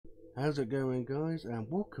How's it going, guys? And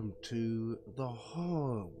welcome to the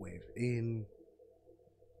horror within.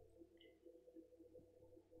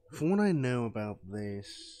 From what I know about this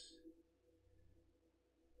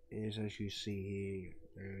is, as you see here,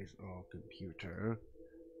 there is our computer.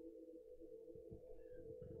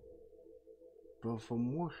 But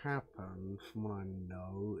from what happened, from what I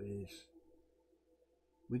know, is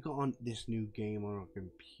we got on this new game on our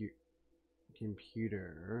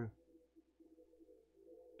computer.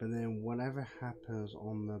 But then whatever happens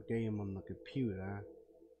on the game on the computer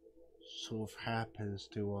sort of happens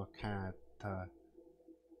to our character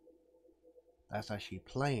that's actually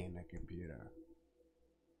playing the computer.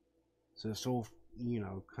 So it's sort of,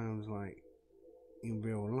 kind of like in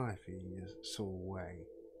real life in a sort of way.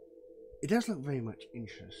 It does look very much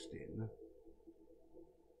interesting.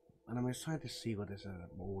 And I'm excited to see what this is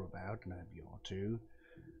all about, and I hope you are too.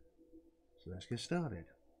 So let's get started.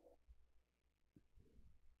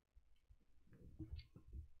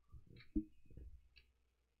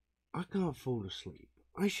 I can't fall asleep.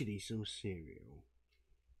 I should eat some cereal.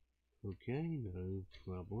 Okay, no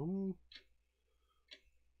problem.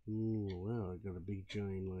 Well, I got a big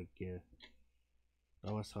giant,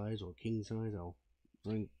 lower size or king size. I'll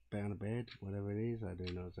bring down to bed, whatever it is. I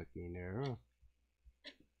don't know exactly in there.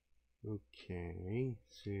 Okay,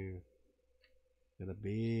 so got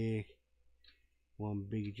a one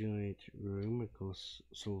big giant room, of course,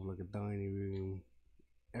 sort of like a dining room.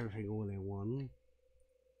 Everything all in one.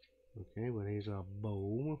 Okay, well here's our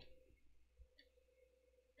bowl.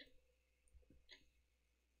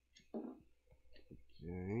 Okay,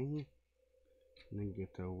 and then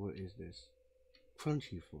get to, what is this?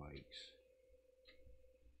 Crunchy flakes.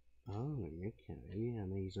 Oh, okay,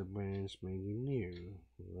 and these are brand spanking new.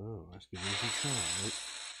 Oh, let's give these a try.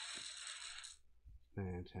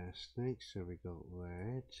 Fantastic, so we got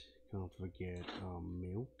that. Can't forget our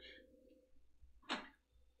milk.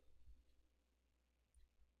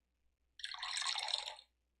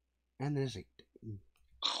 And there's it.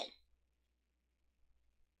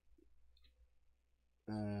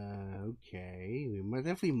 Okay, we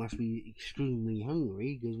definitely must be extremely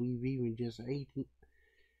hungry because we've even just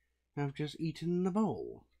eaten the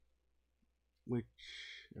bowl. Which,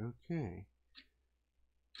 okay.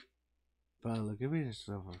 But look at this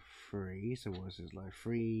stuff for free. So what's this, like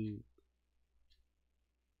free?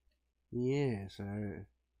 Yeah, so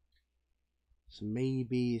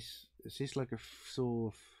maybe is this like a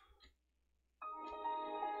sort of,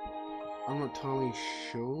 I'm not totally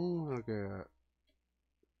sure, like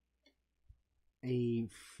a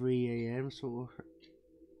 3 AM sort of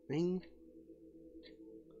thing.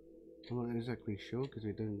 I'm not exactly sure because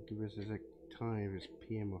they don't give us exact time if it's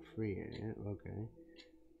PM or 3 AM. Okay,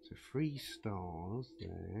 so 3 stars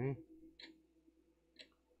there.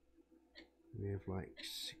 We have like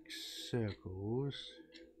 6 circles.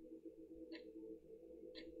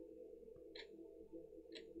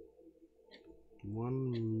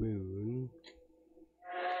 One moon.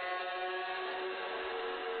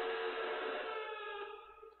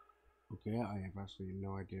 Okay, I have absolutely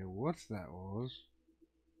no idea what that was.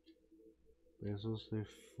 There's also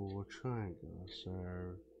 4 triangles, so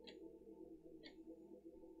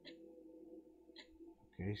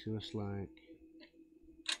okay, so it's like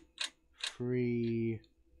 3,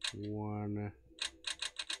 1,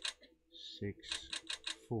 6,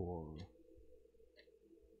 4.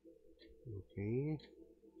 Okay,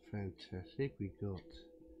 fantastic. We got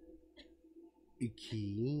a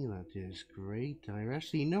key, that is great. I have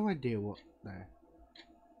actually no idea what that,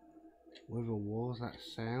 whether it was that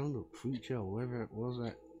sound or creature or whether it was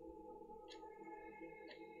that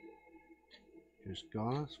just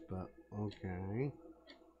got us, but okay.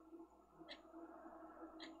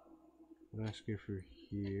 Let's go through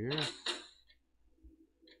here.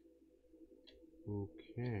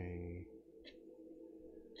 Okay.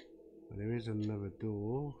 Well, there is another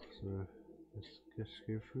door, so let's just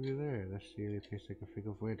go through there. That's the only place I can think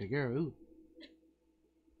of where to go.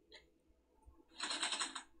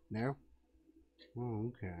 No? Oh,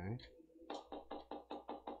 okay.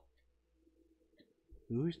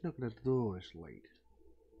 Who's knocking at the door this late?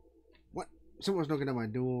 What? Someone's knocking at my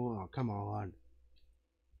door? Oh, come on.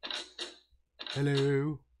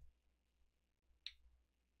 Hello?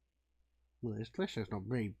 Well, this flashlight's not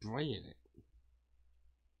very bright, is it?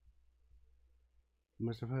 You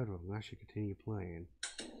must have heard of them. I should continue playing.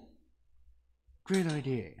 Great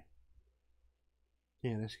idea.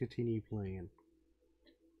 Yeah, let's continue playing.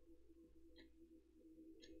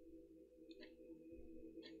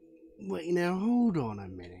 Wait, now hold on a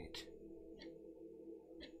minute.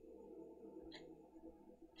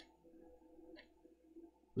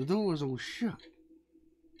 The door was all shut.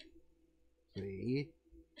 See?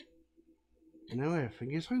 And now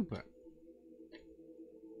everything is open.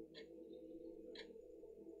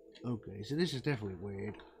 Okay, so this is definitely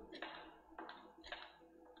weird.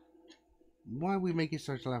 Why are we making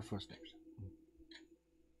such loud footsteps?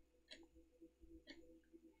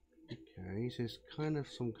 Okay, so it's kind of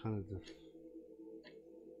some kind of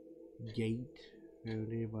gate. Oh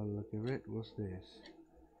dear, by the look of it. What's this?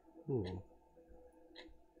 Oh.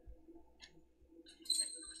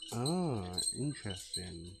 Ah,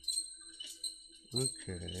 interesting.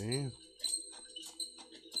 Okay.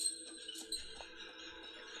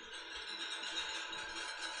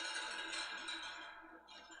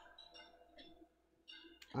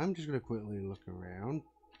 I'm just gonna quickly look around.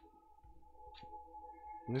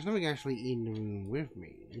 There's nothing actually in the room with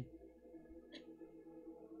me.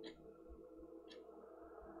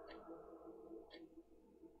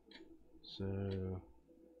 So,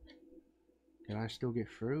 can I still get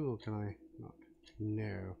through or can I not?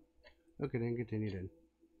 No. Okay, then continue then.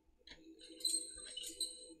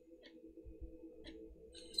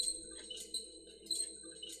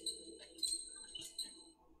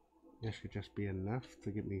 This should just be enough to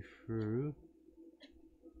get me through.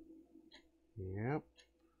 Yep.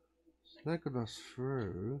 So that got us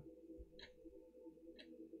through.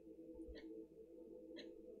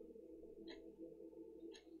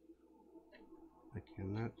 I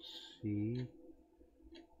cannot see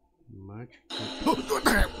much. What the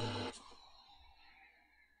hell?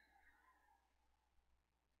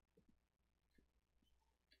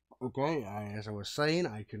 Okay, as I was saying,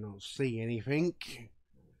 I cannot see anything.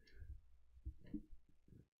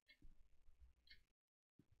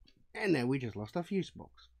 And now we just lost our fuse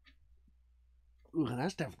box. Ooh,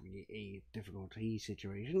 that's definitely a difficulty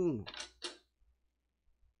situation.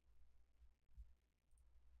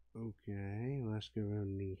 Okay, let's go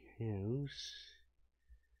around the house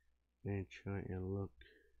and try to look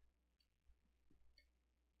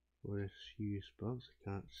for this fuse box. I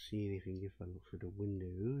can't see anything if I look through the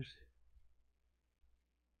windows.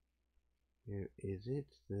 Where is it?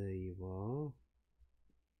 There you are.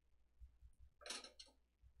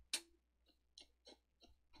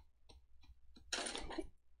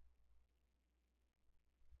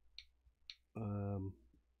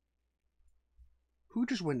 Who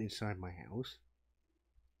just went inside my house?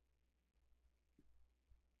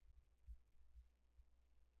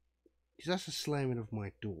 Because that's the slamming of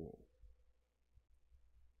my door.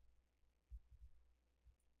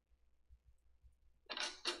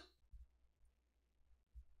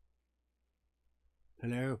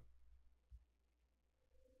 Hello?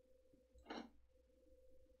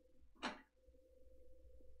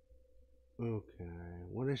 Okay,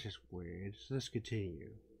 well this is weird, so let's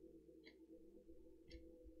continue.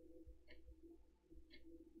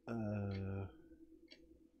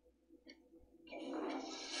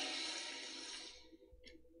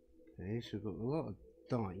 Okay, so we've got a lot of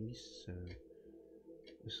dice, so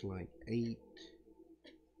it's like 8,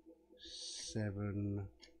 7,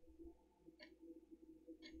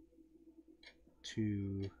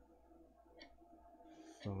 2,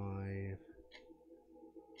 5,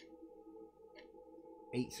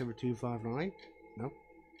 8, 7, 2, 5, 9? Nope.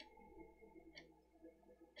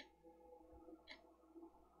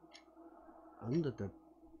 Under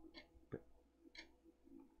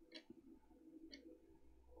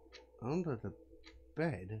the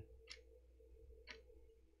bed?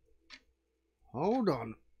 Hold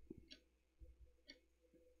on.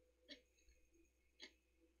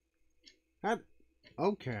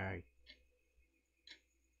 Okay.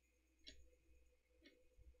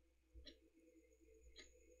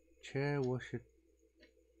 Chair, washer,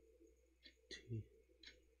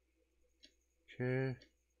 chair.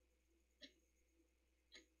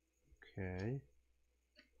 Okay.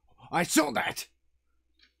 I saw that!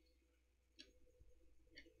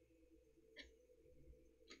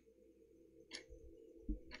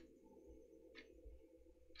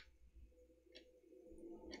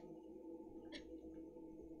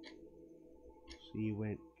 So you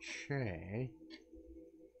went chair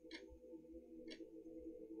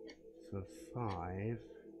for 5,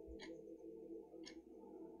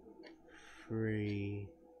 3,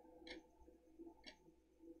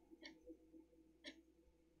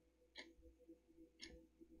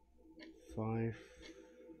 5,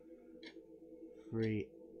 3.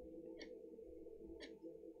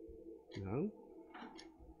 No.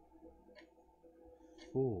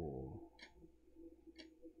 4.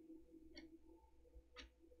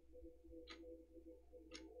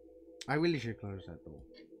 I really should close that door.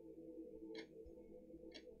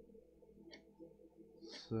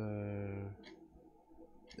 So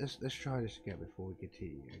let's try this again before we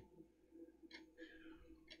continue.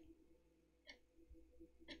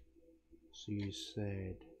 So you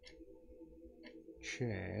said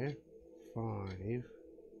chair 5.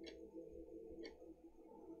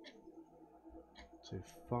 So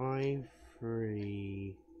 5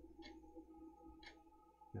 3.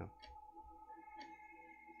 No.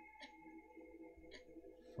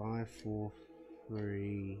 5 4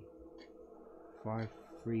 3. 5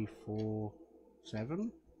 3 4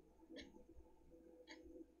 7.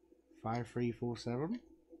 5 3 4 7.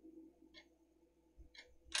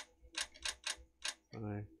 5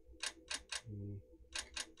 3.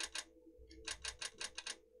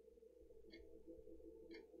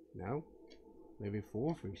 No. Maybe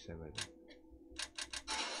 4 3 7.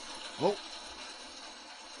 Oh.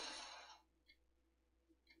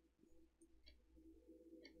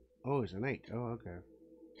 Oh, it's an 8. Oh, okay.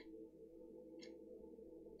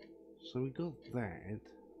 So we got that.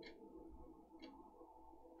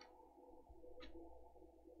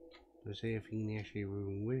 Let's see if he can actually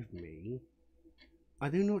room with me. I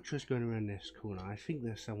do not trust going around this corner. I think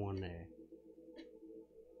there's someone there.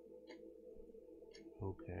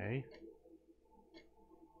 Okay.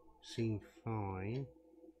 Seem fine.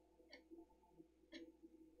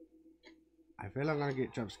 I feel I'm gonna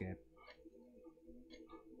get jump scared.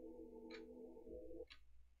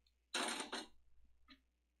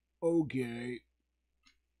 Okay.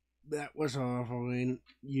 That was horrifying.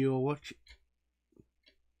 You're watching.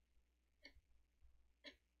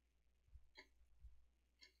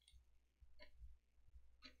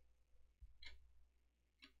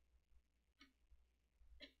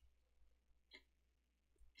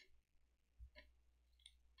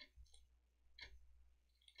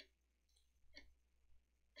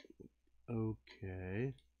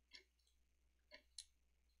 Okay.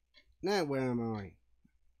 Now where am I?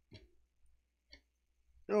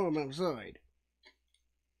 Oh, I'm outside.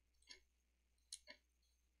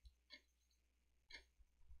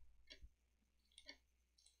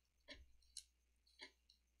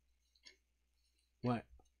 What?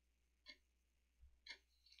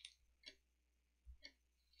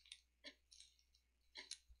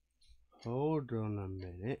 Hold on a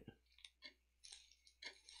minute.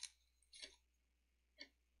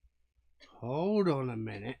 Hold on a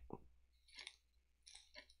minute.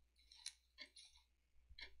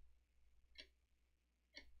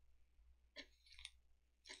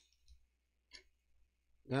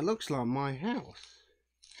 That looks like my house.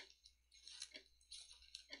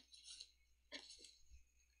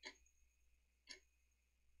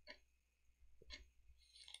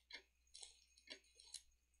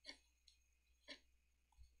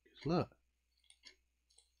 Look.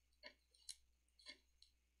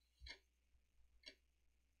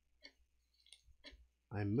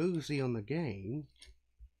 I'm mosey on the game,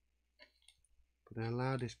 but I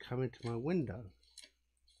allowed this come into my window.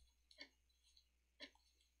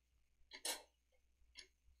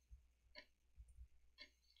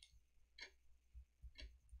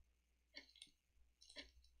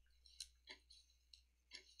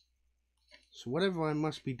 So whatever I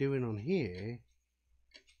must be doing on here.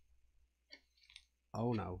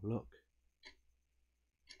 Oh no, look.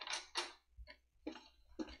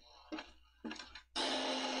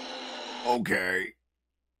 Okay.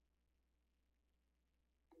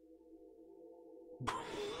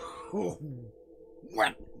 Oh,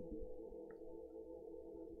 what?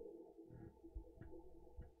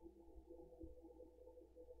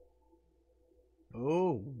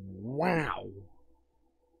 Oh, wow.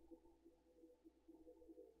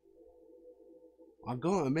 I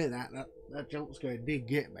gotta admit that jump scare did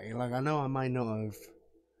get me. Like, I know I might not have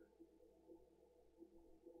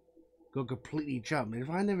got completely jumped. If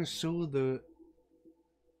I never saw the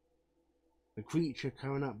creature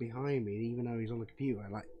coming up behind me, even though he's on the computer,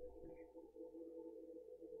 like,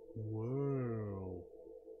 whoa.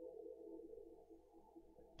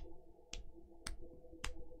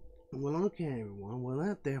 Well, okay, everyone. Well,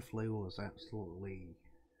 that definitely was absolutely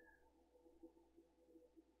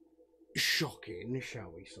shocking,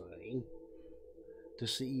 shall we say, to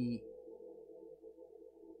see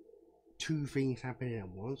two things happening at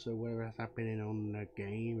once. So whether that's happening on the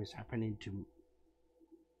game is happening to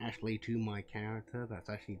my character that's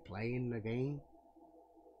actually playing the game.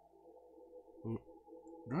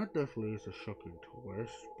 That definitely is a shocking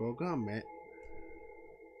twist, but I gotta admit,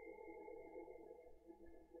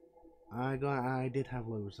 I did have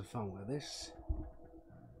loads of fun with this.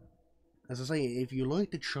 As I say, if you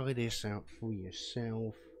like to try this out for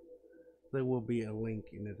yourself, there will be a link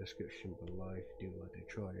in the description below if you do like to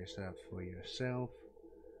try this out for yourself.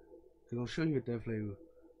 Because I'm sure you definitely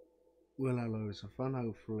will have loads of fun.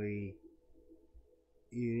 Hopefully,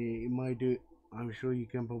 you might do it. I'm sure you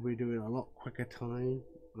can probably do it in a lot quicker time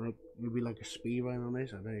Like, maybe like a speed run on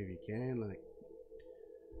this. I don't know if you can. Like,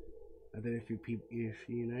 I don't know if if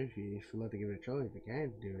you know, if you like to give it a try, if you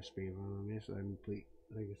can do a speed run on this, then please,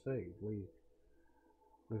 like I say, please.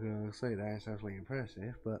 Like I say, that's absolutely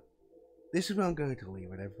impressive. But this is where I'm going to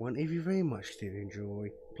leave it, everyone. If you very much did enjoy,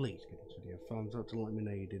 please give this video a thumbs up to let me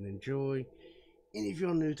know you did enjoy. And if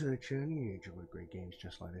you're new to the channel, you enjoy great games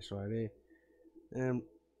just like this right here.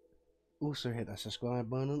 Also hit that subscribe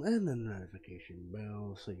button and the notification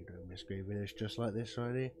bell so you don't miss great videos just like this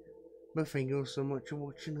right here. But thank you all so much for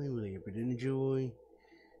watching. I really hope you did enjoy.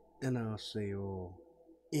 And I'll see you all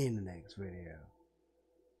in the next video.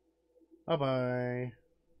 Bye bye.